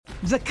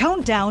The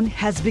countdown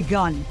has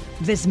begun.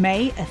 This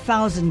May,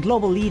 1,000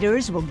 global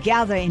leaders will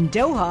gather in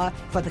Doha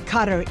for the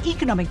Qatar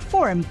Economic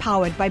Forum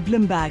powered by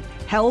Bloomberg,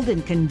 held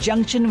in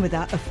conjunction with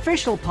our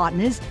official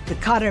partners, the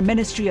Qatar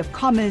Ministry of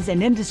Commerce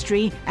and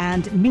Industry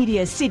and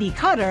Media City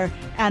Qatar,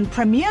 and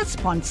premier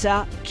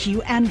sponsor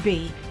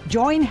Q&B.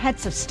 Join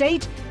heads of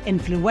state,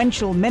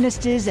 influential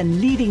ministers,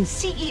 and leading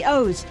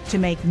CEOs to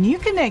make new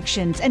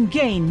connections and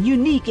gain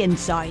unique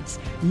insights.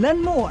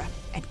 Learn more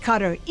at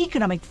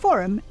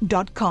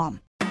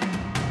QatarEconomicForum.com.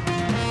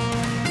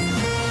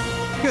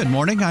 Good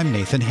morning, I'm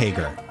Nathan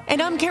Hager. And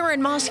I'm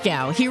Karen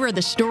Moscow. Here are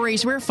the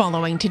stories we're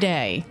following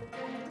today.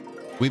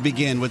 We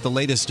begin with the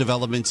latest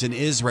developments in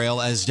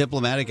Israel as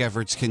diplomatic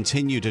efforts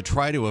continue to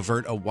try to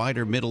avert a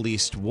wider Middle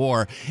East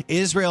war.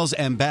 Israel's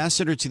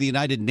ambassador to the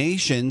United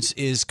Nations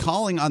is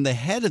calling on the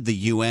head of the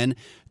UN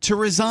to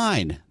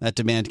resign. That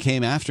demand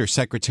came after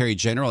Secretary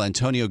General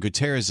Antonio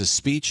Guterres'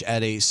 speech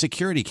at a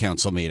Security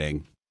Council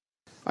meeting.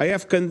 I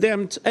have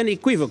condemned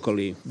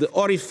unequivocally the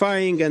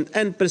horrifying and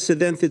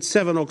unprecedented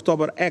 7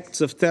 October acts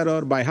of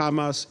terror by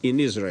Hamas in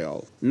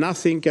Israel.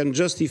 Nothing can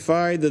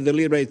justify the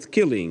deliberate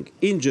killing,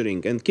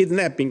 injuring, and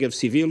kidnapping of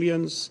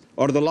civilians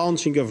or the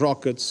launching of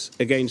rockets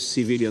against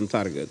civilian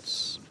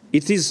targets.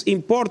 It is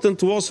important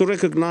to also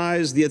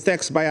recognize the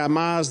attacks by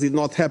Hamas did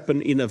not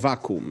happen in a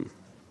vacuum.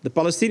 The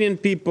Palestinian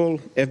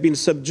people have been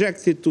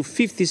subjected to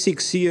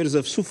 56 years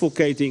of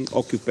suffocating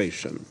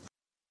occupation.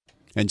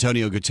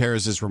 Antonio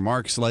Guterres'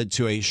 remarks led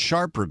to a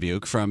sharp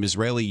rebuke from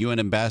Israeli UN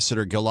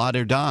Ambassador Gilad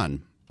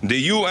Erdan. The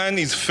UN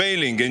is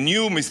failing, and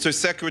you, Mr.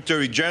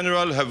 Secretary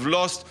General, have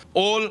lost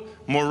all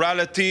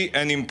morality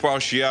and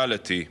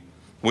impartiality.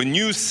 When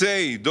you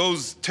say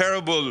those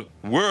terrible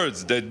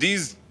words that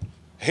these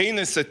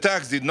heinous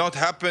attacks did not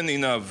happen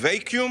in a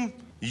vacuum,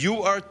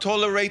 you are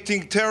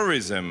tolerating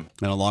terrorism.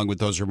 And along with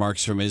those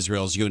remarks from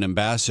Israel's UN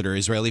ambassador,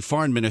 Israeli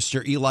Foreign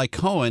Minister Eli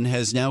Cohen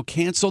has now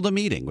canceled a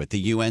meeting with the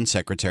UN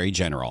Secretary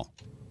General.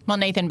 Well,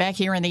 Nathan, back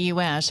here in the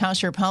U.S.,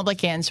 House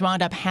Republicans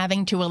wound up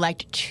having to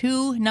elect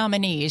 2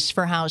 nominees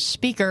for House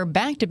Speaker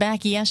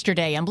back-to-back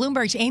yesterday. And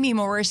Bloomberg's Amy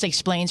Morris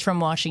explains from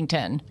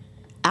Washington.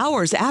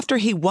 Hours after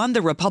he won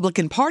the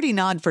Republican Party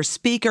nod for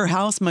Speaker,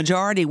 House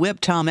Majority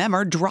Whip Tom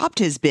Emmer dropped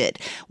his bid.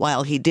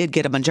 While he did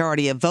get a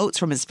majority of votes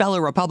from his fellow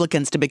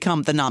Republicans to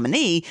become the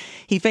nominee,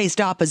 he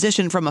faced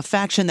opposition from a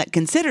faction that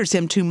considers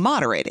him too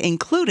moderate,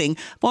 including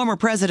former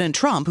President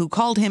Trump, who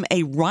called him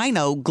a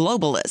rhino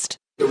globalist.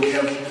 We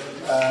have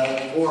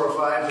 4 or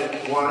 5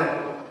 that want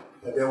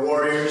it. They're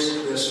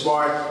warriors, they're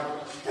smart,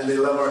 and they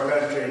love our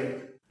country.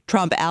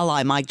 Trump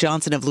ally Mike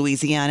Johnson of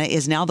Louisiana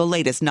is now the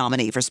latest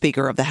nominee for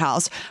Speaker of the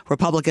House.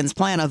 Republicans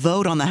plan a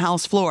vote on the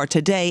House floor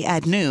today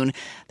at noon.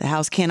 The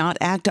House cannot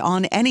act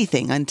on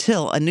anything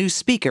until a new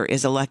Speaker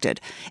is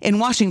elected. In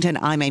Washington,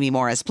 I'm Amy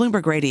Morris,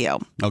 Bloomberg Radio.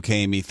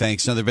 Okay, Amy,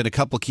 thanks. Now, there have been a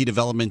couple key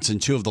developments in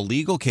 2 of the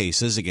legal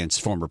cases against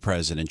former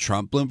President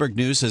Trump. Bloomberg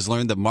News has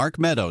learned that Mark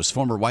Meadows,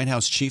 former White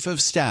House chief of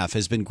staff,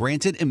 has been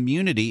granted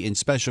immunity in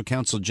special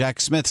counsel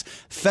Jack Smith's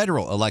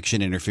federal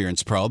election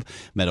interference probe.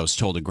 Meadows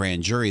told a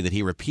grand jury that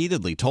he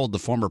repeatedly told the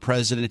former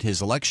president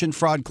his election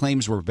fraud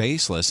claims were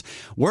baseless.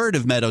 Word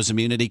of Meadows'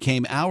 immunity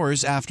came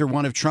hours after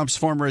one of Trump's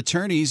former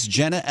attorneys,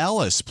 Jenna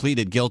Ellis,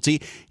 pleaded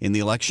guilty in the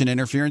election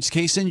interference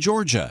case in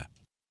Georgia.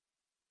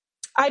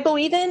 I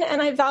believe in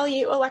and I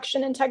value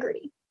election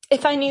integrity.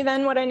 If I knew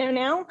then what I know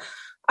now,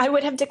 I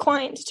would have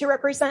declined to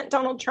represent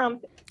Donald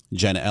Trump.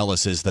 Jenna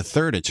Ellis is the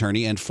 3rd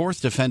attorney and 4th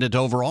defendant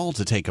overall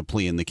to take a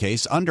plea in the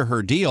case. Under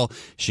her deal,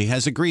 she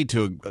has agreed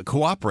to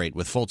cooperate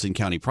with Fulton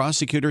County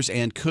prosecutors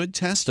and could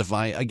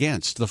testify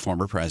against the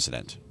former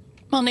president.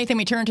 Well, Nathan,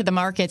 we turn to the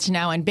markets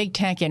now, and big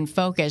tech in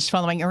focus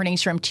following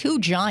earnings from 2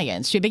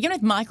 giants. We begin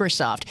with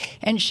Microsoft,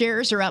 and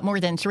shares are up more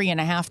than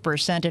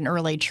 3.5% in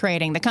early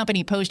trading. The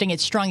company posting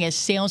its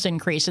strongest sales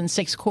increase in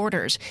 6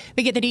 quarters.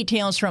 We get the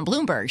details from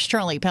Bloomberg's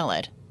Charlie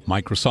Pellet.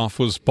 Microsoft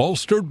was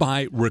bolstered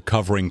by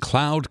recovering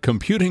cloud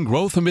computing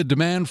growth amid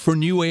demand for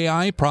new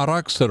AI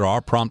products that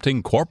are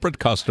prompting corporate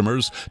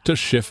customers to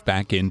shift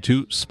back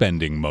into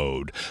spending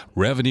mode.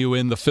 Revenue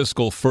in the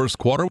fiscal first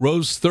quarter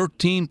rose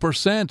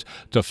 13%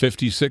 to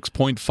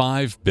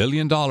 $56.5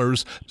 billion.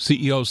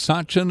 CEO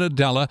Satya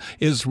Nadella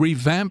is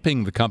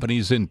revamping the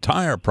company's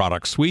entire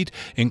product suite,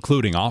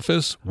 including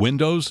Office,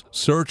 Windows,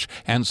 Search,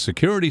 and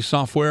security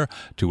software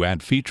to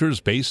add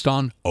features based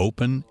on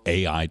open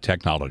AI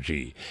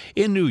technology.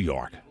 In New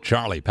York,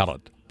 Charlie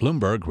Pellet,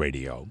 Bloomberg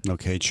Radio.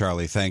 Okay,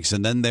 Charlie, thanks.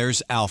 And then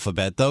there's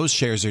Alphabet. Those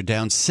shares are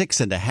down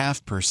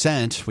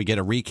 6.5%. We get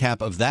a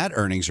recap of that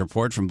earnings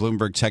report from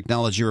Bloomberg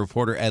technology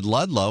reporter Ed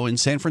Ludlow in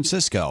San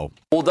Francisco.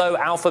 Although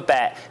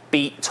Alphabet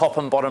beat top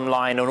and bottom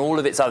line on all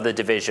of its other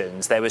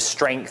divisions, there was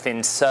strength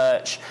in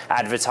search,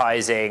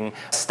 advertising,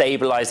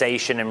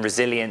 stabilization and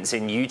resilience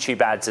in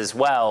YouTube ads as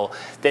well.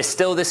 There's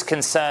still this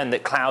concern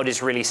that cloud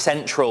is really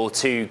central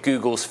to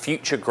Google's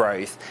future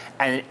growth.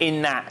 And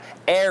in that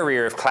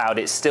area of cloud,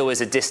 it still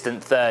is a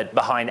distant third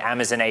behind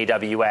Amazon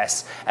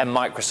AWS and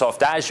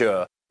Microsoft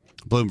Azure.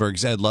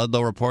 Bloomberg's Ed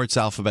Ludlow reports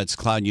Alphabet's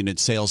cloud unit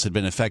sales had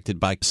been affected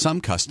by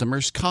some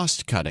customers'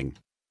 cost cutting.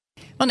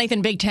 Well,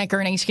 Nathan, big tech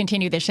earnings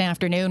continue this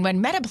afternoon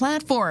when Meta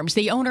Platforms,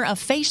 the owner of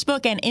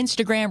Facebook and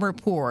Instagram,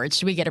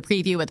 reports. We get a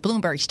preview with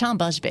Bloomberg's Tom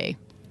Busby.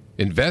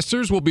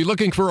 Investors will be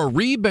looking for a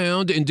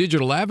rebound in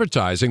digital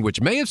advertising,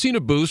 which may have seen a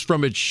boost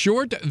from its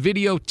short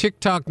video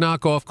TikTok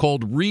knockoff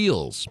called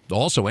Reels.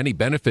 Also, any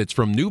benefits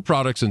from new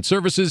products and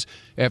services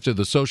after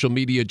the social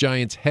media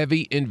giant's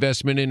heavy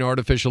investment in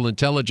artificial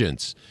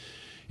intelligence.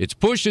 Its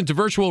push into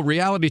virtual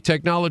reality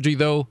technology,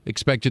 though,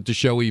 expected to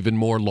show even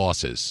more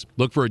losses.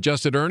 Look for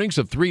adjusted earnings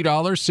of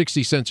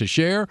 $3.60 a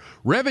share,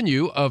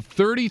 revenue of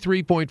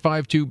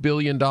 $33.52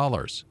 billion.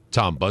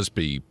 Tom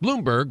Busby,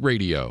 Bloomberg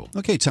Radio.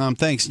 Okay, Tom,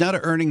 thanks. Now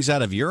to earnings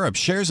out of Europe.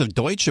 Shares of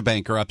Deutsche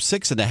Bank are up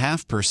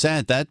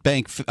 6.5%. That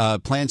bank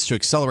plans to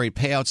accelerate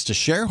payouts to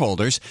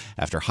shareholders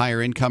after higher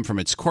income from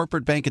its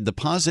corporate bank and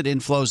deposit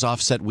inflows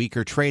offset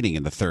weaker trading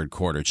in the third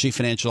quarter. Chief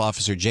Financial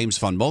Officer James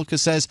von Moltke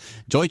says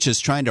Deutsche is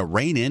trying to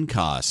rein in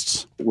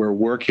costs. We're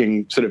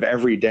working sort of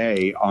every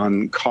day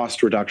on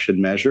cost reduction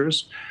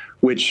measures,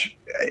 which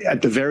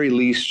at the very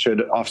least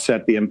should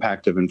offset the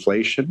impact of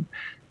inflation.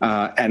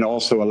 And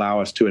also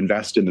allow us to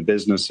invest in the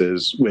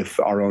businesses with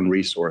our own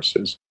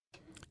resources.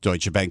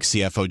 Deutsche Bank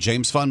CFO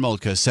James von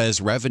Moltke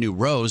says revenue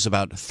rose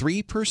about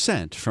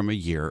 3% from a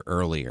year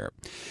earlier.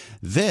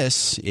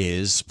 This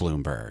is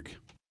Bloomberg.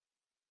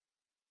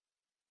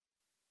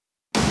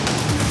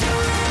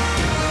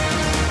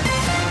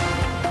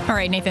 All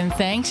right, Nathan,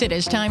 thanks. It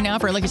is time now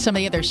for a look at some of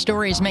the other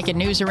stories making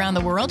news around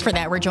the world. For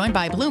that, we're joined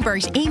by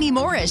Bloomberg's Amy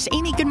Morris.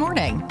 Amy, good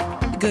morning.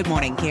 Good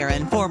morning,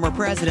 Karen. Former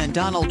President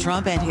Donald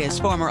Trump and his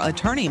former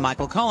attorney,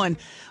 Michael Cohen,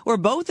 were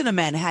both in a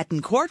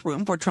Manhattan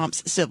courtroom for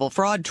Trump's civil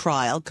fraud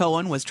trial.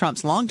 Cohen was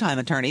Trump's longtime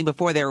attorney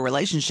before their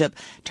relationship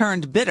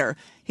turned bitter.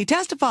 He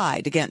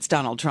testified against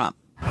Donald Trump.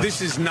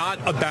 This is not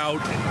about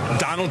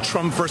Donald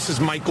Trump versus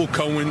Michael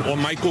Cohen or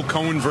Michael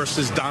Cohen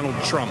versus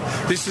Donald Trump.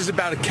 This is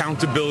about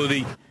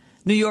accountability.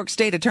 New York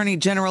State Attorney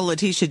General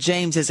Letitia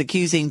James is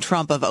accusing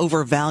Trump of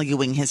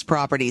overvaluing his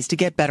properties to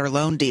get better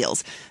loan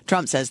deals.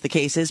 Trump says the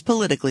case is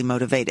politically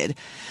motivated.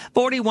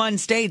 41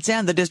 states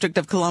and the District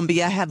of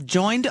Columbia have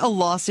joined a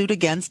lawsuit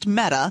against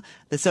Meta.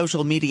 The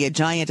social media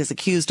giant is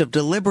accused of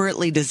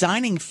deliberately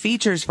designing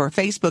features for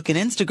Facebook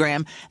and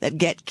Instagram that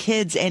get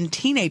kids and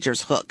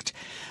teenagers hooked.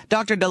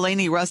 Dr.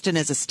 Delaney Rustin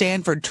is a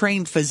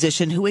Stanford-trained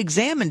physician who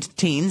examined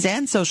teens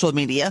and social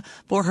media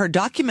for her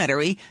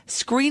documentary,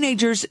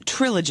 Screenagers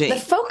Trilogy. The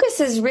focus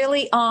is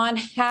really on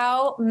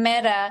how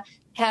Meta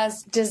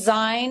has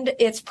designed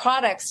its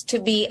products to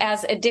be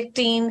as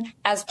addicting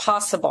as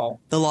possible.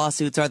 The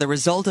lawsuits are the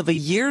result of a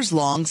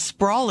years-long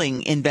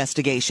sprawling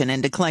investigation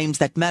into claims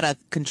that Meta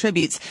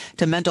contributes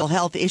to mental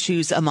health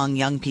issues among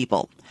young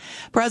people.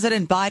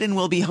 President Biden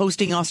will be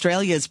hosting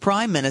Australia's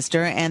Prime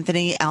Minister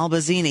Anthony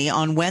Albanese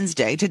on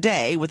Wednesday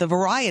today with a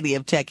variety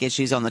of tech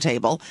issues on the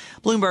table.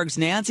 Bloomberg's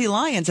Nancy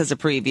Lyons has a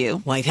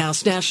preview. White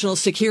House National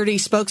Security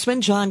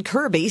spokesman John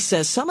Kirby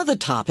says some of the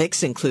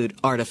topics include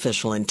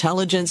artificial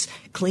intelligence,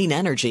 clean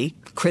energy,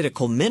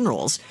 critical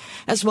minerals,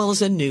 as well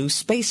as a new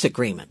space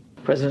agreement.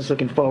 The President's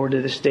looking forward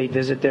to the state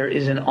visit. There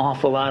is an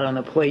awful lot on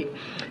the plate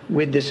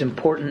with this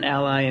important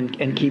ally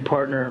and key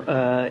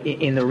partner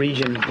in the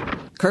region.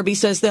 Kirby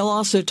says they'll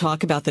also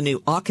talk about the new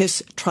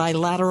AUKUS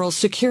trilateral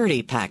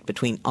security pact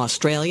between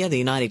Australia, the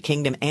United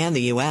Kingdom, and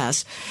the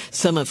U.S.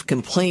 Some have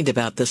complained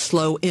about the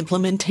slow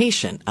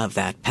implementation of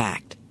that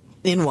pact.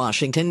 In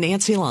Washington,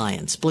 Nancy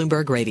Lyons,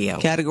 Bloomberg Radio.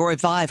 Category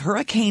 5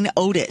 Hurricane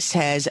Otis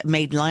has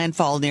made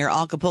landfall near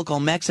Acapulco,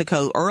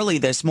 Mexico early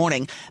this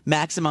morning.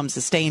 Maximum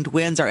sustained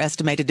winds are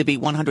estimated to be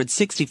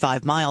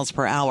 165 miles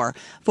per hour.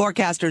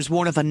 Forecasters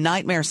warn of a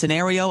nightmare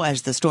scenario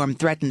as the storm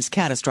threatens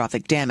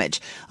catastrophic damage.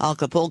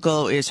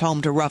 Acapulco is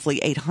home to roughly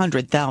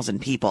 800,000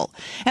 people.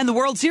 And the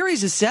World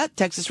Series is set.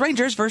 Texas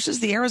Rangers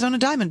versus the Arizona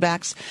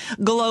Diamondbacks.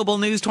 Global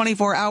news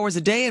 24 hours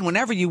a day and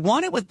whenever you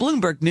want it with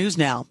Bloomberg News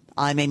Now.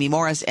 I'm Amy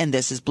Morris, and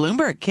this is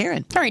Bloomberg.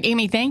 Karen. All right,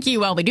 Amy, thank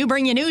you. Well, we do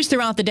bring you news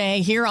throughout the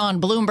day here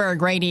on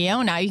Bloomberg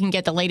Radio. Now you can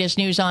get the latest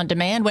news on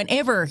demand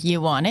whenever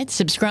you want it.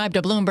 Subscribe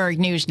to Bloomberg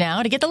News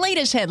Now to get the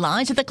latest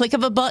headlines at the click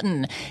of a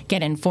button.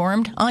 Get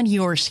informed on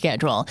your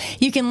schedule.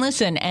 You can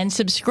listen and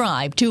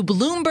subscribe to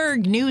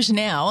Bloomberg News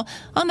Now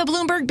on the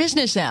Bloomberg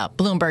Business app,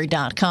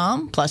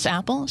 Bloomberg.com, plus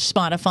Apple,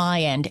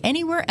 Spotify, and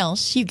anywhere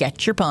else you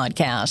get your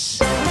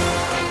podcasts.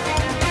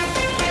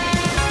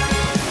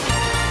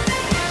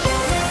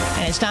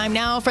 It's time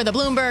now for the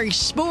Bloomberg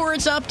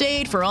Sports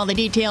Update. For all the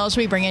details,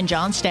 we bring in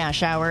John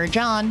Stashower.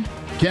 John.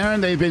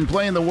 Karen, they've been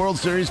playing the World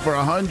Series for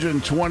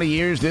 120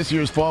 years. This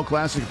year's Fall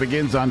Classic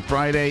begins on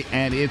Friday,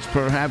 and it's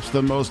perhaps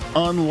the most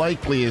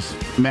unlikeliest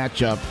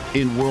matchup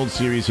in World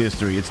Series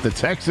history. It's the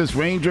Texas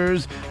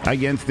Rangers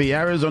against the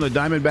Arizona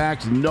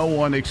Diamondbacks. No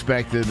one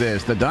expected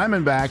this. The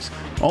Diamondbacks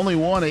only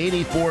won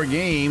 84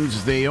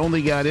 games. They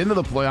only got into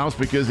the playoffs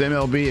because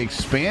MLB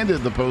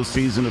expanded the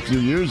postseason a few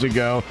years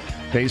ago.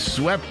 They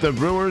swept the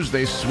Brewers,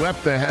 they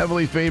swept the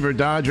heavily favored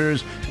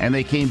Dodgers, and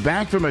they came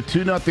back from a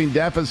 2-0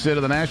 deficit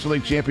of the National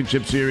League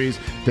Championship Series.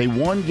 They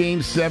won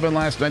Game 7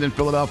 last night in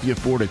Philadelphia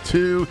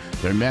 4-2.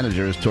 Their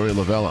manager is Torey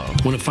Lovello.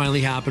 When it finally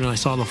happened and I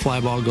saw the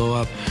fly ball go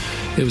up,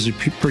 it was a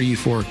pretty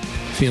euphoric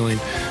feeling.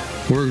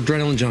 We're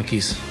adrenaline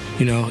junkies.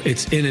 You know,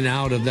 it's in and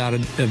out of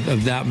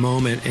that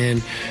moment,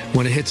 and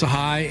when it hits a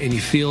high and you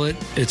feel it,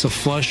 it's a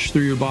flush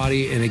through your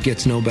body, and it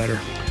gets no better.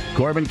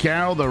 Corbin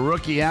Carroll, the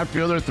rookie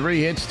outfielder,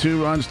 3 hits,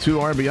 2 runs, 2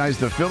 RBIs.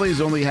 The Phillies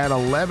only had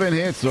 11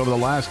 hits over the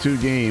last 2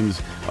 games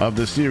of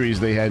the series.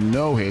 They had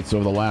no hits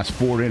over the last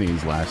 4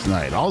 innings last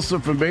night. Also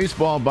from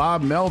baseball,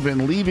 Bob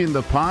Melvin leaving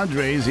the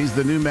Padres. He's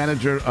the new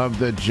manager of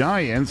the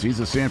Giants. He's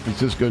a San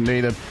Francisco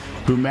native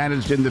who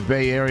managed in the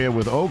Bay Area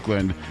with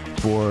Oakland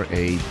for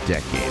a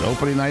decade.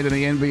 Opening night in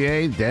the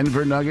NBA,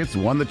 Denver Nuggets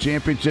won the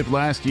championship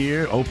last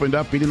year, opened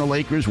up beating the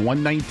Lakers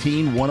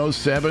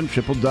 119-107,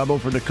 triple-double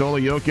for Nikola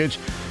Jokic.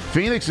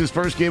 Phoenix's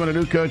first game under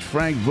new coach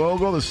Frank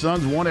Vogel. The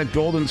Suns won at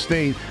Golden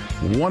State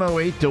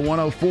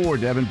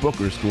 108-104. Devin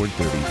Booker scored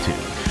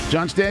 32.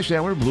 John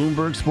Stashauer,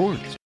 Bloomberg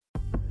Sports.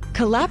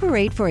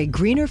 Collaborate for a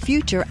greener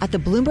future at the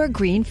Bloomberg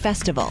Green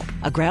Festival,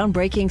 a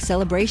groundbreaking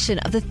celebration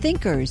of the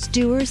thinkers,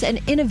 doers, and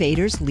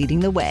innovators leading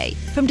the way.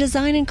 From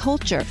design and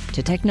culture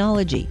to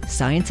technology,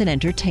 science, and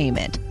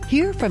entertainment.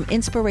 Hear from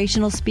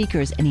inspirational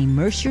speakers and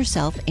immerse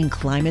yourself in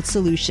climate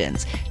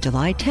solutions.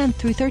 July 10th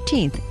through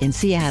 13th in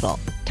Seattle.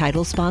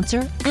 Title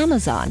sponsor,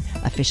 Amazon.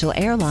 Official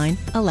airline,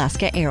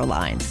 Alaska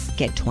Airlines.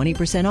 Get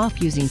 20%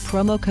 off using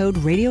promo code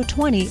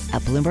radio20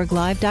 at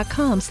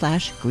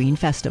BloombergLive.com/Green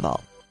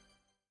Festival.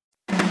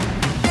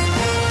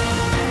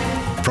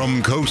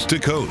 From coast to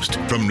coast,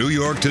 from New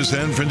York to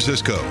San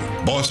Francisco,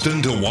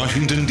 Boston to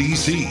Washington,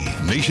 D.C.,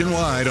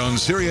 nationwide on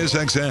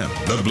SiriusXM,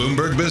 the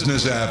Bloomberg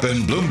Business app,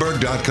 and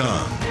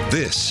Bloomberg.com.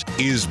 This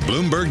is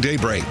Bloomberg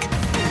Daybreak.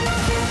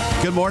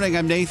 Good morning.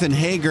 I'm Nathan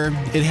Hager.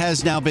 It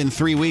has now been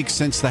 3 weeks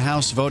since the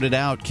House voted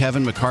out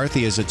Kevin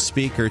McCarthy as its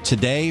Speaker.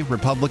 Today,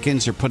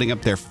 Republicans are putting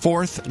up their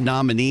 4th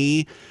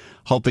nominee,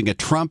 hoping a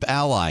Trump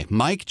ally,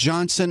 Mike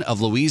Johnson of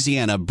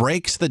Louisiana,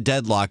 breaks the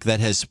deadlock that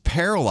has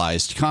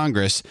paralyzed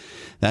Congress.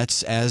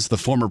 That's as the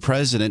former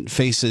president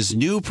faces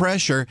new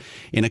pressure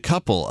in a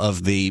couple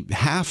of the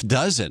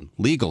half-dozen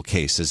legal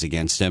cases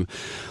against him.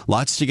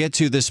 Lots to get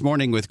to this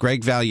morning with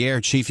Greg Valliere,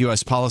 Chief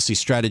U.S. Policy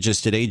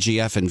Strategist at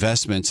AGF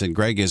Investments, and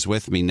Greg is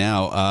with me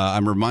now.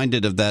 I'm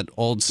reminded of that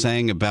old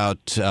saying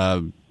about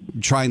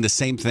trying the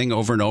same thing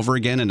over and over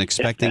again and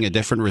expecting a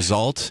different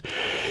result.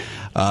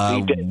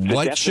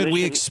 What should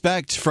we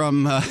expect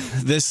from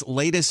this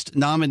latest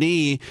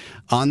nominee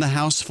on the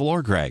House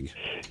floor, Greg?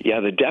 Yeah,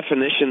 the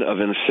definition of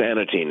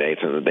insanity,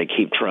 Nathan. They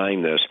keep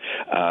trying this.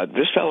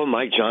 This fellow,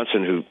 Mike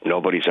Johnson, who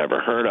nobody's ever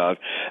heard of,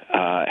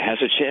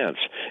 has a chance.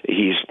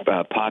 He's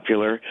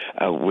popular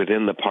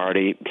within the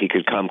party. He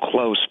could come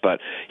close, but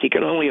he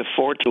can only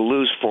afford to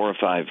lose 4 or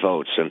 5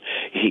 votes, and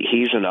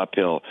he's an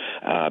uphill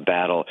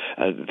battle.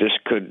 This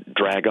could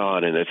drag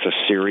on, and it's a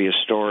serious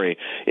story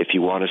if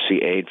you want to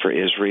see aid for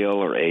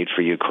Israel or aid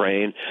for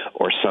Ukraine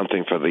or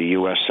something for the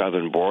U.S.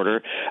 southern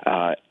border.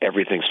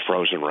 Everything's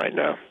frozen right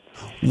now.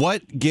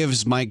 What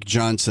gives Mike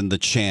Johnson the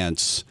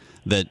chance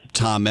that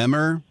Tom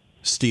Emmer,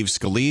 Steve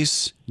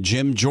Scalise,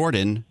 Jim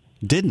Jordan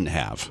didn't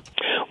have?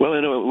 Well,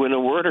 in a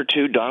word or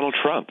two, Donald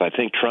Trump. I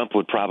think Trump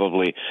would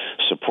probably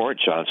support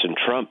Johnson.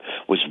 Trump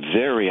was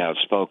very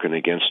outspoken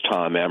against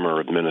Tom Emmer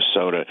of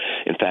Minnesota.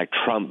 In fact,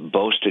 Trump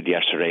boasted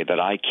yesterday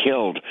that I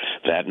killed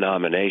that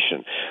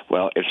nomination.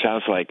 Well, it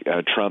sounds like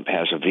Trump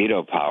has a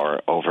veto power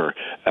over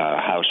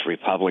House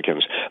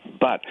Republicans,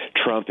 but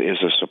Trump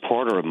is a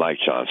supporter of Mike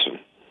Johnson.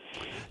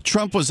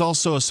 Trump was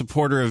also a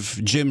supporter of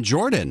Jim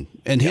Jordan,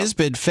 and his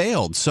bid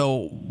failed.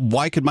 So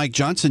why could Mike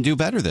Johnson do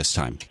better this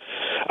time?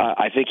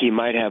 I think he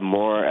might have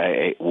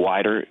a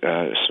wider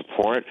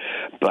support,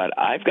 but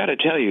I've got to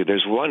tell you,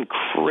 there's one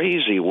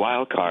crazy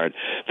wild card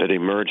that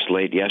emerged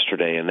late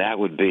yesterday, and that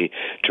would be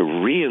to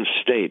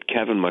reinstate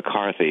Kevin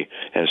McCarthy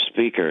as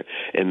Speaker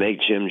and make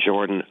Jim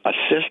Jordan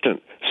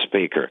Assistant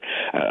Speaker.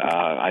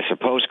 I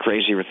suppose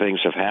crazier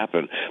things have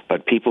happened,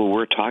 but people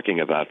were talking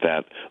about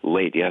that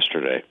late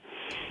yesterday.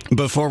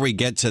 Before we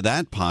get to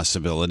that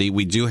possibility,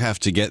 we do have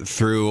to get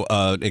through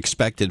an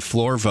expected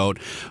floor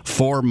vote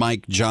for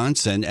Mike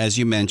Johnson. As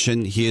you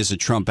mentioned, he is a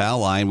Trump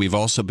ally, and we've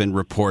also been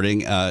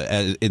reporting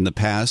in the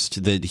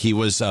past that he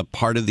was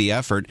part of the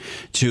effort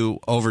to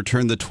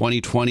overturn the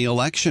 2020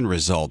 election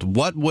result.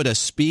 What would a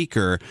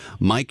Speaker,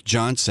 Mike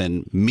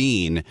Johnson,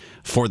 mean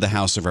for the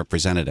House of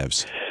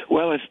Representatives?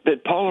 Well,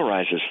 it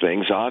polarizes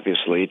things,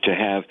 obviously, to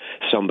have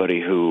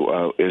somebody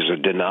who is a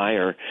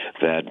denier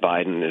that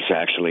Biden is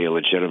actually a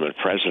legitimate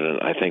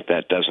president. I think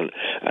that doesn't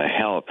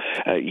help.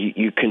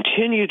 You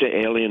continue to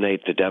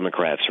alienate the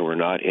Democrats who are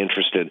not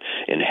interested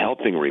in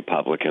helping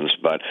Republicans,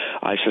 but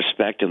I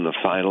suspect in the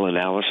final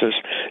analysis,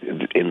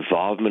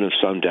 involvement of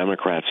some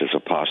Democrats is a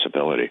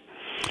possibility.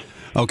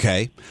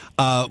 Okay.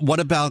 What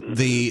about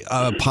the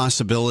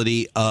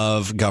possibility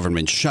of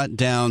government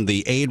shutdown,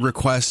 the aid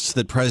requests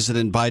that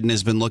President Biden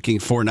has been looking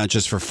for, not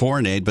just for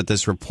foreign aid, but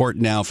this report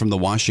now from the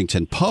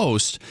Washington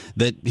Post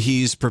that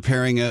he's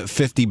preparing a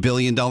 $50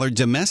 billion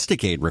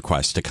domestic aid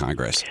request to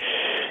Congress?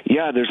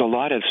 Yeah, there's a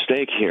lot at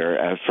stake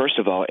here. First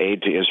of all,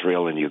 aid to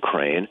Israel and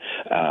Ukraine,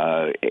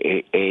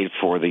 aid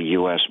for the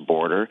U.S.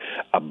 border,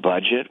 a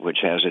budget which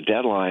has a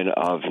deadline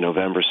of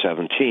November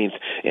 17th,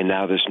 and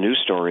now this new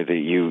story that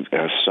you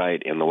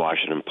cite in the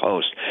Washington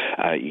Post.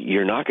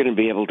 You're not going to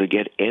be able to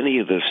get any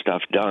of this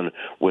stuff done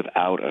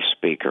without a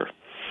speaker.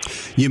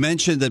 You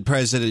mentioned that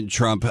President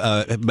Trump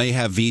may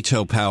have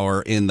veto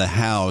power in the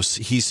House.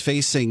 He's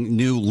facing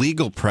new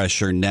legal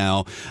pressure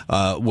now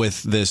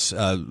with this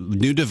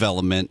new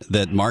development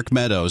that Mark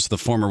Meadows, the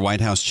former White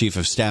House chief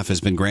of staff,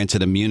 has been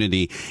granted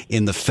immunity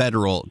in the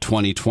federal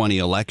 2020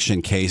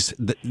 election case.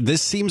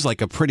 This seems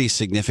like a pretty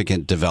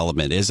significant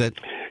development, is it?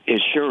 It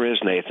sure is,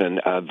 Nathan.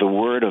 The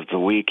word of the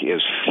week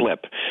is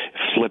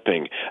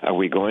flipping. Are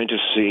we going to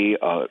see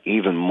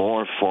even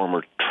more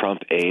former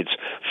Trump aides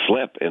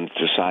flip and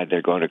decide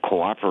they're going to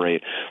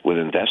cooperate with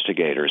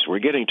investigators? We're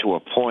getting to a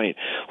point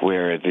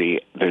where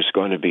there's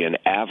going to be an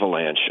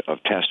avalanche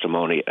of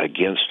testimony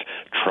against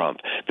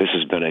Trump. This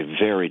has been a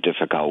very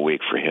difficult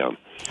week for him.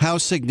 How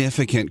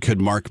significant could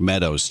Mark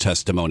Meadows'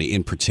 testimony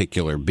in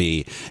particular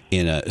be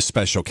in a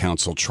special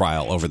counsel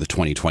trial over the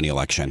 2020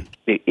 election?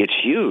 It's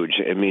huge.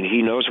 I mean,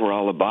 he knows where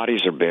all the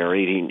bodies are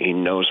buried. He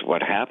knows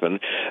what happened.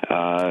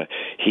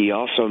 He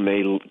also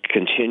may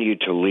continue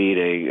to lead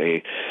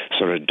a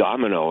sort of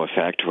domino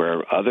effect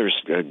where others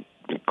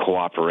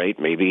cooperate,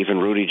 maybe even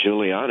Rudy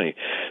Giuliani.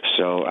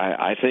 So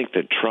I think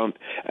that Trump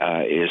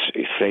is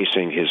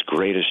facing his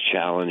greatest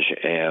challenge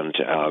and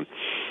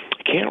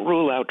can't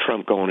rule out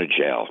Trump going to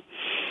jail.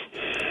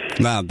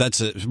 Wow,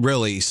 that's a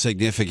really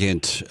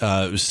significant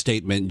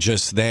statement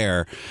just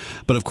there.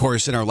 But of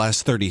course, in our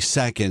last 30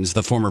 seconds,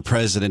 the former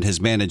president has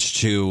managed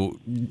to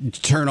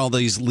turn all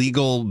these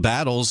legal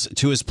battles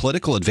to his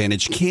political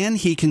advantage. Can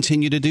he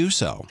continue to do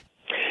so?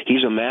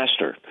 He's a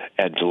master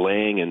at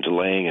delaying and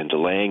delaying and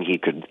delaying. He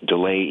could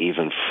delay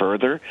even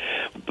further,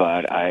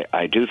 but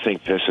I do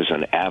think this is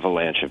an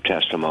avalanche of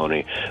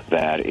testimony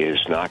that is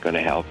not going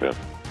to help him.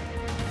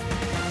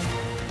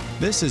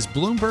 This is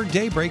Bloomberg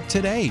Daybreak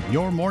Today,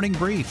 your morning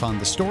brief on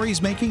the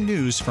stories making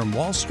news from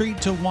Wall Street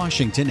to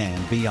Washington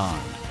and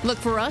beyond. Look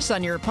for us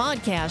on your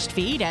podcast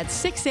feed at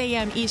 6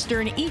 a.m.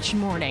 Eastern each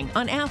morning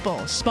on Apple,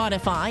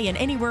 Spotify, and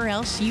anywhere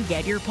else you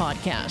get your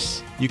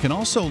podcasts. You can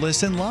also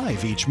listen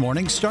live each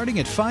morning starting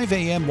at 5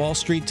 a.m. Wall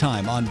Street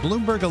time on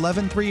Bloomberg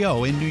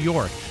 1130 in New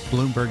York,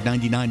 Bloomberg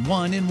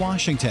 99.1 in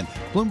Washington,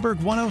 Bloomberg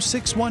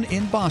 106.1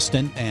 in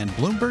Boston, and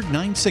Bloomberg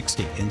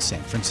 960 in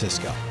San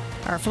Francisco.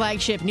 Our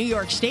flagship New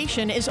York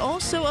station is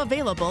also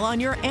available on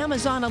your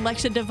Amazon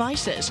Alexa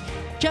devices.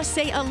 Just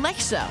say,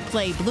 Alexa,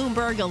 play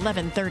Bloomberg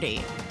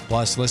 1130.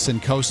 Plus, listen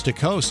coast to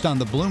coast on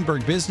the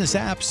Bloomberg Business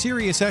app,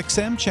 Sirius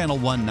XM Channel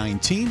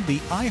 119, the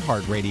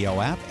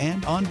iHeartRadio app,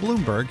 and on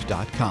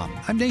Bloomberg.com.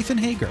 I'm Nathan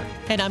Hager.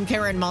 And I'm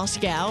Karen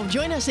Moscow.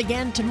 Join us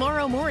again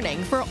tomorrow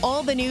morning for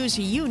all the news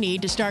you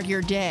need to start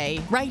your day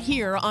right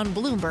here on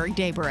Bloomberg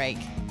Daybreak.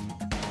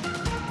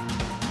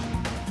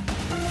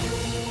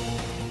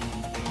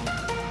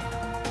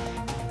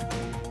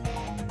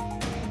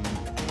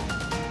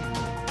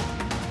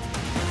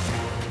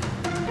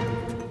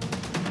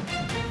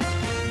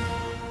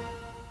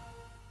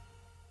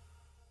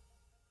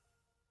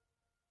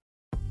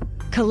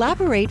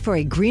 Collaborate for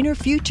a greener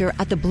future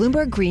at the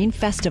Bloomberg Green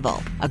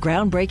Festival, a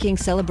groundbreaking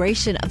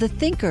celebration of the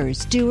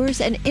thinkers,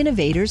 doers, and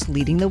innovators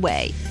leading the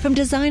way. From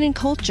design and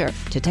culture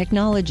to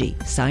technology,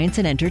 science,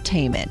 and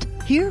entertainment.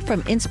 Hear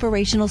from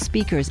inspirational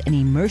speakers and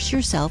immerse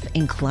yourself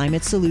in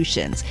climate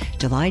solutions.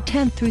 July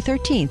 10th through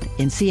 13th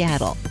in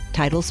Seattle.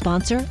 Title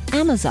sponsor,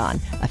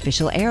 Amazon.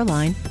 Official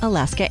airline,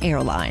 Alaska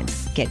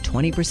Airlines. Get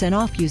 20%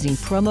 off using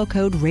promo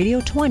code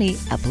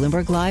radio20 at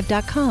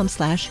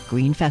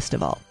BloombergLive.com/Green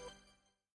Festival.